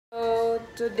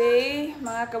today,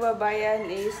 mga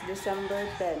kababayan, is December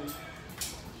 10.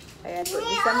 Ayan po,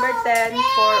 December 10,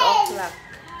 4 o'clock.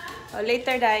 Oh,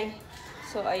 later, Day.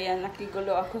 So, ayan,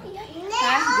 nakigulo ako.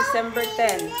 Ha? December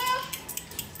 10,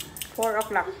 4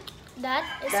 o'clock.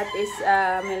 That is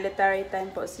military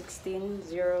time po,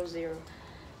 16:00.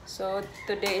 So,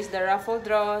 today is the raffle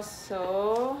draw.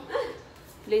 So,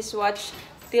 please watch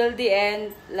till the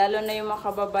end, lalo na yung mga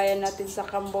kababayan natin sa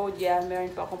Cambodia.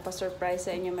 Meron pa akong pa-surprise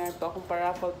sa inyo, meron pa akong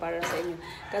pa-raffle para sa inyo.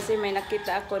 Kasi may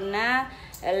nakita ako na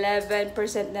 11%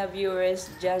 na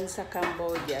viewers dyan sa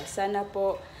Cambodia. Sana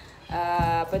po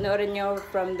panoorin nyo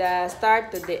from the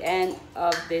start to the end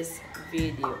of this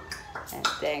video. And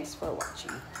thanks for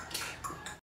watching.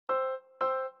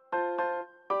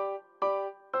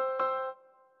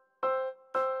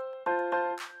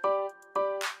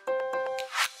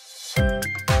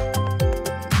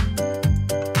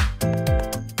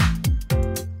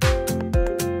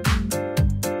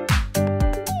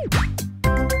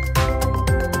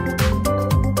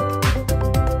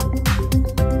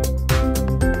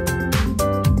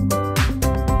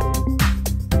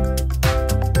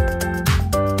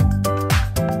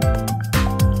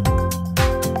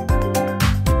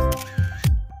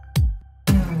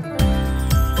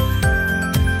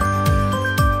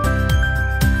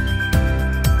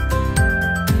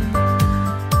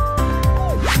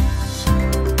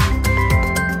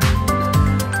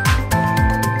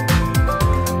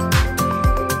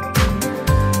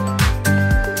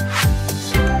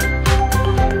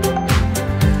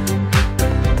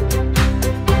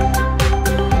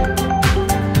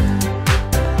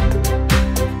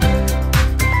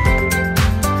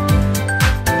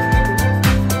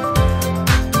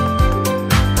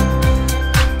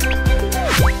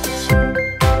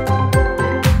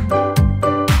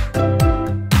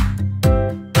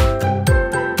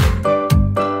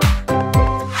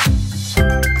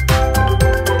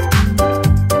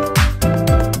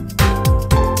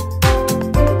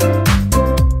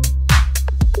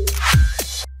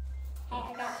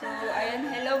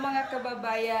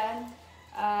 Kababayan,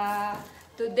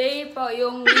 today po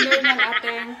yung winner ng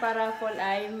ating paraffle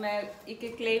ay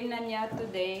i-claim na niya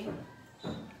today.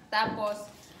 Tapos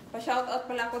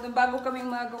pa-shoutout pala ako dun bago kaming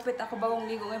mga gupit. Ako bagong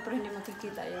ligo ngayon pero hindi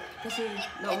makikita yun kasi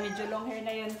medyo long hair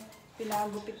na yun,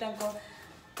 pinagupitan ko.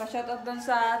 Pa-shoutout dun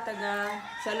sa taga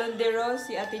Salon de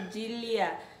Rose, si Ate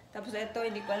Jilia. Tapos ito,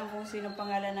 hindi ko alam kung sinong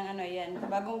pangalan ng ano yan.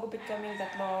 Bagong gupit kaming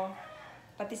tatlo,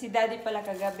 pati si Daddy pala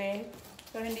kagabi.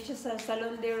 Pero hindi siya sa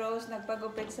Salon de Rose,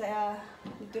 nagpagupit sa,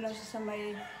 dito lang siya sa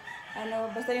may,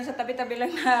 basta yung sa tabi-tabi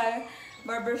lang na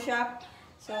barbershop.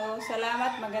 So,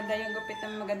 salamat, maganda yung gupit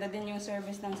namin, maganda din yung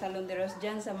service ng Salon de Rose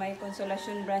dyan sa may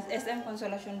Consolacion Branch, SM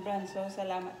Consolacion Branch. So,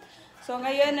 salamat. So,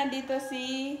 ngayon, nandito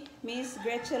si Miss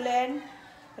Gretchen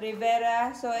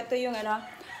Rivera. So, ito yung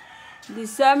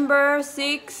December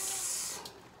 6,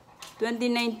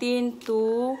 2019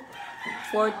 to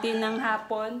 14 ng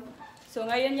hapon. So,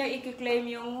 ngayon niya i-claim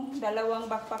yung dalawang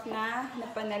backpack na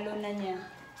napanalunan niya.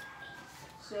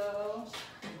 So,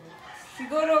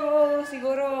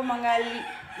 siguro mga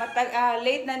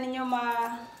late na ninyo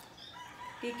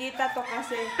makikita to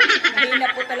kasi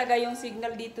mahina po talaga yung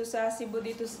signal dito sa Cebu,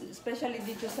 dito, especially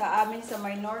dito sa amin sa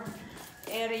my north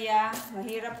area.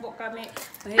 Mahirap po kami,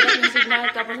 mahirap yung signal.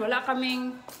 Tapos wala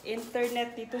kaming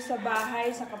internet dito sa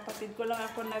bahay. Sa kapatid ko lang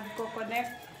ako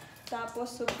nagko-connect.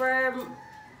 Tapos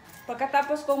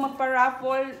pagkatapos kong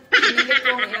magpa-raffle, pinili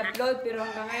kong i-upload pero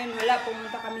hanggang ngayon wala.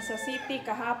 Pumunta kami sa city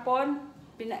kahapon,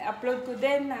 pina-upload ko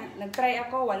din, nag-try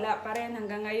ako, wala pa rin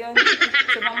hanggang ngayon.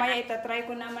 So mamaya itatry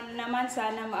ko naman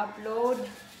sana ma-upload.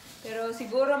 Pero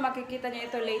siguro makikita niyo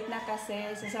ito late na kasi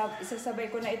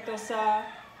isasabay ko na ito sa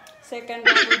second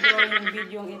raffle draw yung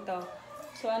video ito.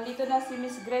 So andito na si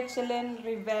Miss Gretchen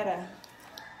Rivera.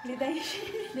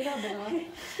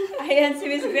 Ayan si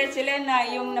Miss Gretchen na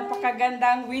yung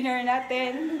napakagandang winner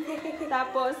natin.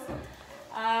 Tapos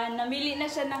namili na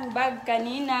siya ng bag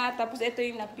kanina. Tapos ito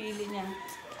yung napili niya.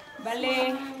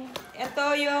 Bale, ito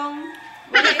yung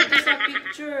wala ito sa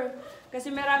picture.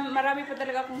 Kasi marami pa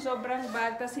talaga akong sobrang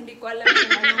bag. Tapos hindi ko alam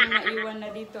kung anong naiwan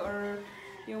na dito or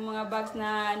yung mga bags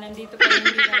na nandito pa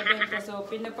hindi nabenta. So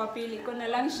pinapapili ko na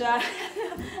lang siya.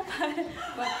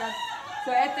 So,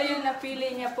 ito yung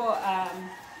napili niya po,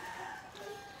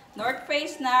 North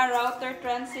Face na Router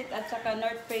Transit at saka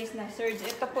North Face na Surge.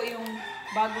 Ito po yung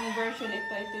bagong version.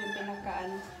 Ito yung pinaka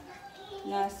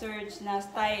na Surge na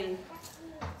style.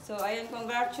 So, ayun,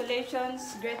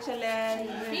 congratulations, Gretchen.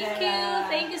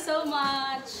 Thank you so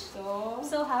much. So, I'm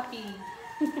so happy.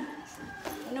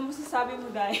 Ano masasabi mo,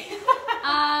 Day?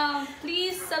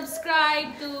 Please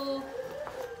subscribe to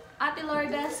Ate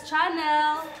Lorda's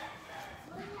channel.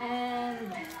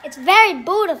 And It's very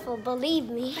beautiful, believe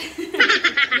me.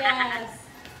 yes.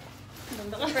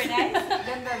 Super nice.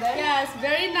 Ganda din. Yes,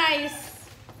 very nice.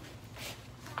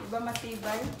 Diba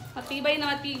matibay? Matibay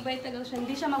na matibay talaga siya.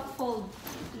 Hindi siya mag-fold.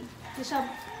 Hindi siya,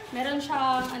 meron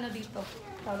siyang ano dito.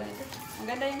 Tawag ito. Ang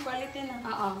ganda yung quality na.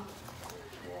 Oo.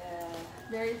 Yeah.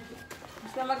 Very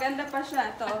Basta maganda pa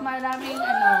siya. Ito. At maraming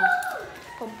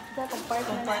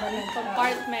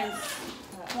compartments.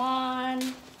 1,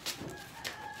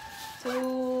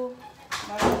 2,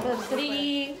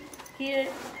 3. Here,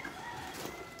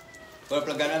 Kalau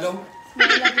pelagana dong. may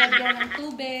lagyan ng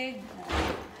tubig.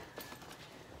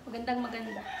 Magandang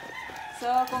maganda. So,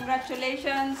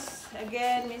 congratulations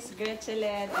again, Miss Gretchen.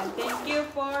 And thank you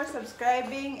for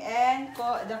subscribing and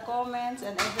the comments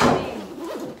and everything.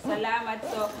 Salamat.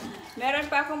 So, meron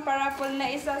pa akong paraffle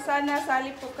na isa. Sana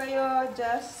sali po kayo.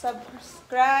 Just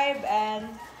subscribe and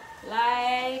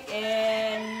like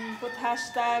and put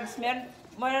hashtags.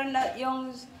 Meron na yung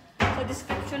sa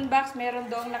description box, meron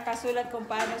doong nakasulat kung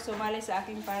paano sumali sa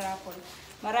aking paraffle.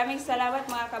 Maraming salamat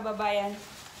mga kababayan.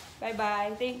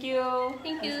 Bye-bye. Thank you.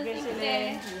 Thank you. Miss Thank you,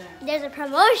 Gretchen. There's a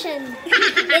promotion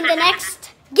in the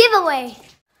next giveaway.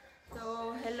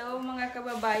 So, hello mga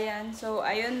kababayan. So,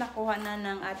 ayun, nakuha na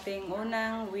ng ating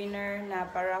unang winner na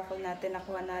paraffle natin.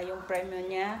 Nakuha na yung premyo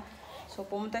niya. So,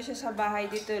 pumunta siya sa bahay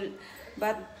dito.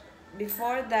 But,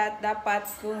 before that, dapat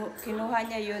kinuha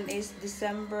niya yun is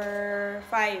December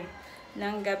 5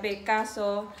 ng gabi.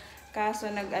 Kaso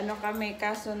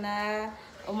na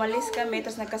umalis kami,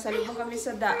 tapos nagkasalubong kami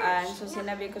sa daan. So,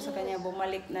 sinabi ko sa kanya,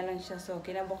 bumalik na lang siya. So,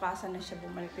 kinabukasan na siya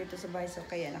bumalik dito sa bahay. So,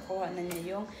 kaya nakuha na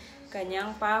niya yung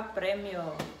kanyang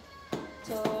pa-premyo.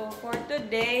 So, for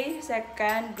today,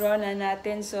 second draw na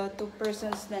natin. So, 2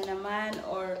 persons na naman.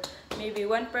 Or maybe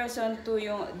 1 person,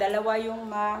 dalawa yung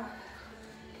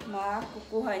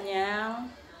makukuha niyang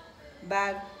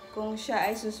bag. Kung siya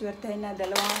ay suswertehin na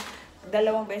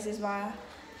dalawang beses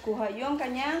makuha yung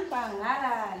kanyang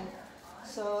pangalan.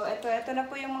 So, ito na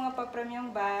po yung mga pa-premium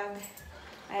bag.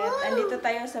 At andito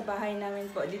tayo sa bahay namin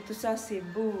po, dito sa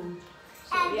Cebu.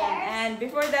 So, yan. And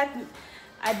before that,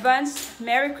 advance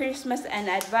Merry Christmas and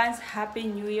advance Happy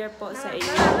New Year po sa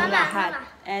inyong lahat.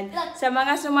 And sa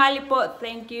mga sumali po,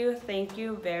 thank you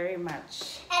very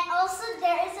much. And also,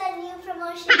 there is a new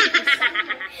promotion in the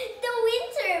summer. The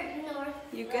winter north.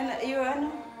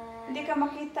 Hindi ka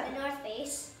makita. The North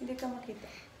Face. Hindi ka makita.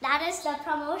 That is the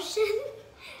promotion.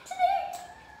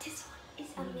 This one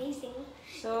is amazing.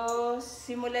 So,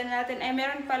 simulan natin. Ay,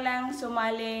 meron palang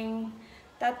sumaling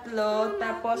 3.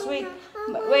 Tapos, wait.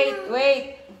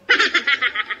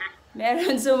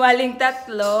 Meron sumaling 3.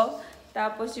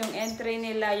 Tapos, yung entry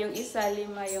nila, yung isa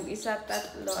 5, yung isa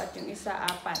 3, at yung isa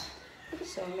 4.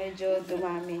 So, medyo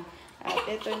dumami. At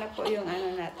ito na po yung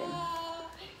ano natin.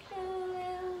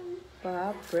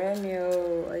 Pa-premyo.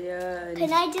 Ayan.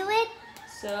 Can I do it?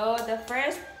 So, the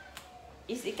first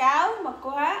is ikaw,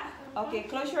 magkuha. Okay,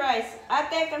 close your eyes.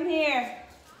 Ate, come here.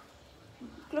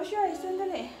 Close your eyes,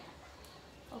 sandali.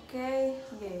 Okay,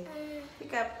 okay.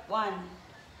 Pick up 1.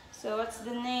 So, what's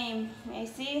the name? May I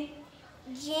see?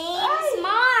 James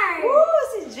Marr. Woo!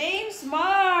 Si James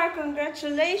Marr!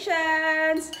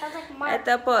 Congratulations! Sounds like Mark.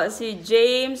 Ito po, si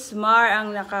James Marr ang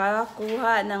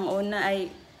nakakuha ng una ay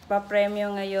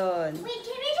pa-premyo ngayon. Wait,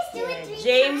 can I just do it 3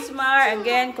 James times? Marr,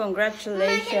 again, Mama, can we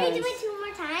congratulations. do it 2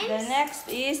 more times? The next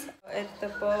is, ito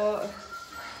po,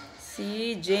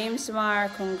 si James Marr.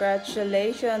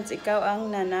 Congratulations. Ikaw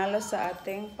ang nanalo sa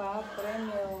ating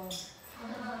pa-premyo.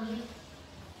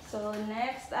 So,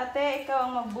 next, ate, ikaw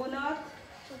ang magbunot.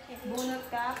 Bunot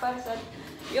ka para sa...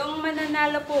 Yung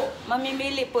mananalo po,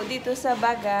 mamimili po dito sa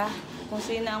baga. Kung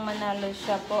sino ang manalo,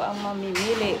 siya po ang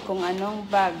mamimili kung anong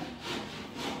bag.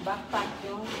 Backpack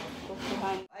yung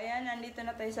kukuhan. Ayan, nandito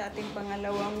na tayo sa ating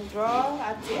pangalawang draw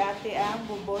at si ate ang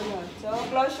bubunot. So,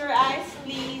 close your eyes,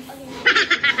 please.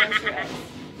 Close your eyes.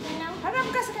 Harap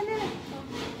ka sa kanila.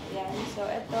 Ayan, so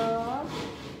ito.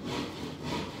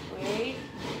 Wait.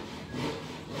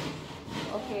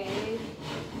 Okay.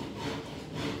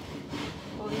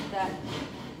 Who is that?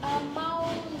 Amaw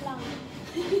lang.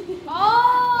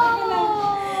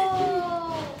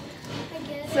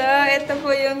 So, ito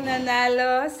po yung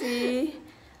nanalo, si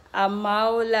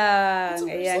Amaw lang.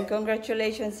 Ayan,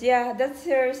 congratulations. Yeah, that's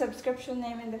her subscription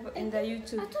name in the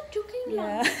YouTube. I thought joking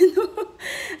Yeah.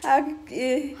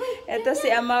 Ito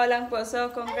si Amaw lang po.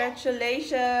 So,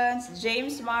 congratulations,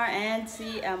 James Marr and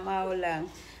si Amaw lang.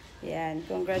 Yan,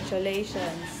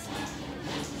 congratulations.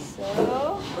 So,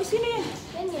 sino yan?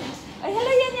 Ay,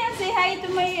 hello yan. Say hi to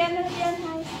my, yan.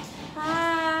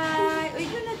 Hi. Uy,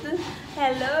 ko na to.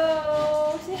 Hello.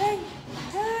 Say hi.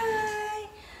 Hi.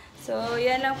 So, So,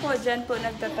 yan lang po. Diyan po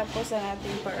nagtatapos ang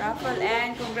ating paraffle.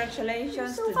 And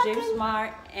congratulations to James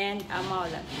Mar and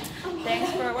Amaw.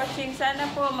 Thanks for watching. Sana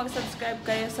po mag-subscribe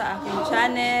kayo sa aking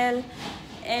channel.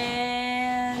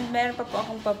 And meron pa po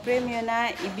akong pa-premium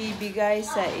na ibibigay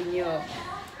sa inyo.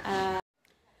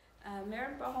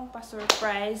 Meron pa akong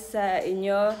pa-surprise sa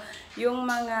inyo. Yung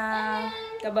mga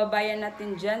kababayan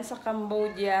natin dyan sa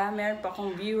Cambodia, meron pa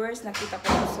akong viewers. Nakita ko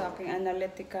po sa aking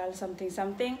analytical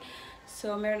something.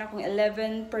 So, meron akong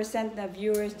 11% na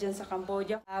viewers dyan sa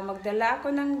Cambodia. Magdala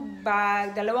ako ng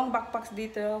bag, 2 backpacks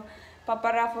dito.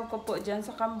 Paparaffle ko po dyan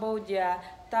sa Cambodia.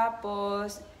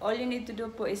 Tapos, all you need to do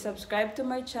po is subscribe to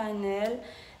my channel.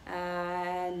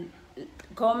 And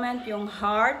comment yung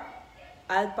heart.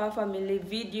 ALPA family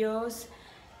videos,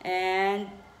 and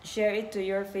share it to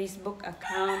your Facebook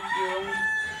account yung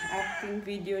aking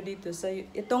video dito. So,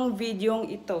 itong videong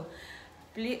ito,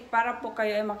 para po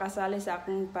kayo ay makasali sa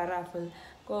aking paraffle.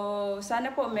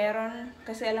 Sana po meron,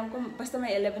 kasi alam ko, basta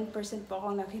may 11% po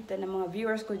akong nakita ng mga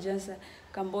viewers ko dyan sa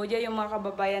Cambodia, yung mga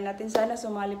kababayan natin. Sana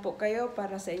sumali po kayo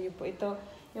para sa inyo po ito.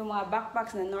 Yung mga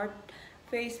backpacks na North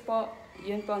Face po,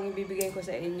 yun po ang ibibigay ko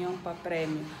sa inyong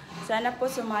pa-premium. Sana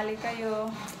po sumali kayo.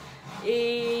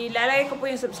 Ilalagay ko po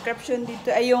yung subscription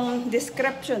dito, ay yung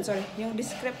description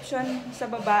sa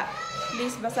baba.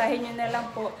 Please basahin nyo na lang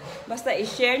po. Basta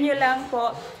i-share nyo lang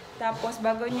po. Tapos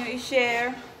bago nyo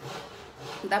i-share,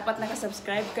 dapat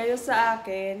nakasubscribe kayo sa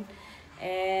akin.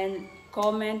 And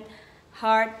comment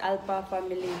Heart ALPA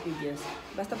Family Videos.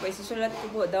 Basta po isusulat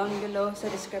ko po down below sa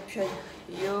description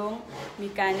yung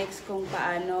mechanics kung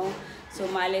paano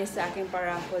sumali sa aking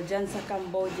paraffle dyan sa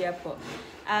Cambodia po.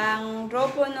 Ang draw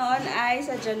po noon ay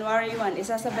sa January 1.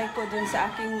 Isasabay ko dun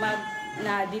sa aking mag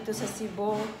na dito sa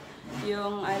Cebu.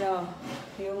 Yung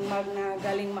mag na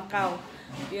galing Macau.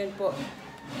 Yun po.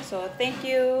 So, thank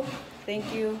you.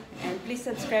 And please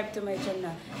subscribe to my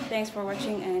channel. Thanks for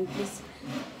watching and please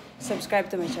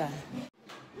subscribe to my channel.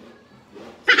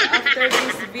 After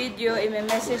this video,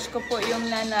 i-message ko po yung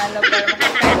nanalo para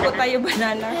makakain po tayo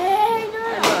banana.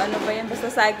 Ano ba yan? Basta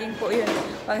saging po yun.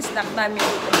 Pang snack namin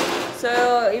dito. So,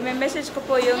 i-message ko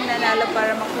po yung nanalo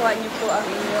para makuha niyo po ang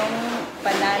inyong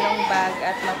panalong bag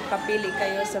at makapili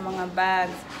kayo sa mga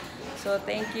bags. So,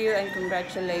 thank you and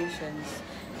congratulations.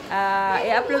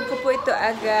 I-upload ko po ito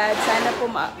agad.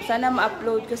 Sana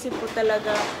ma-upload kasi po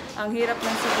talaga ang hirap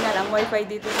ng signal. Ang wifi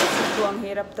dito sa Cebu ang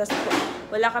hirap. Tas po,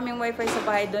 wala kaming wifi sa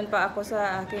bahay. Doon pa ako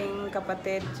sa aking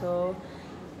kapatid. So,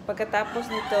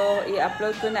 pagkatapos nito,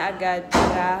 i-upload ko na agad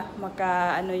para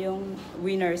yung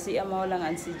winner. Si Amaw lang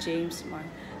at si James Mar.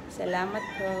 Salamat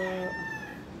po.